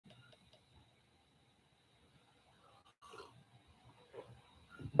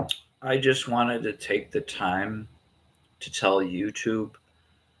I just wanted to take the time to tell YouTube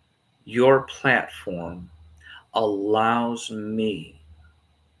your platform allows me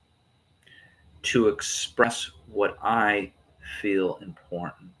to express what I feel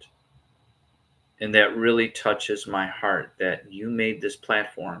important. And that really touches my heart that you made this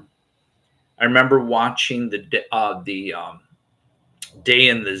platform. I remember watching the day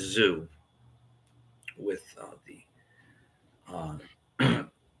in the zoo with the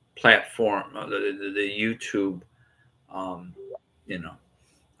platform, the YouTube, um, you know,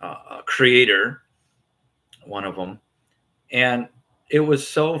 creator, one of them, and it was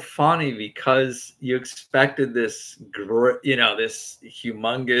so funny because you expected this, this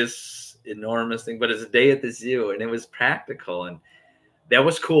humongous, enormous thing, but it's a day at the zoo, and it was practical, and that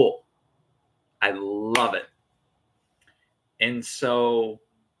was cool. I love it, and so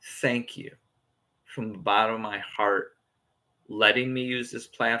thank you from the bottom of my heart, letting me use this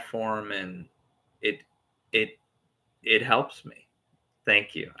platform, and it it it helps me.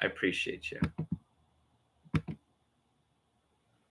 Thank you. I appreciate you.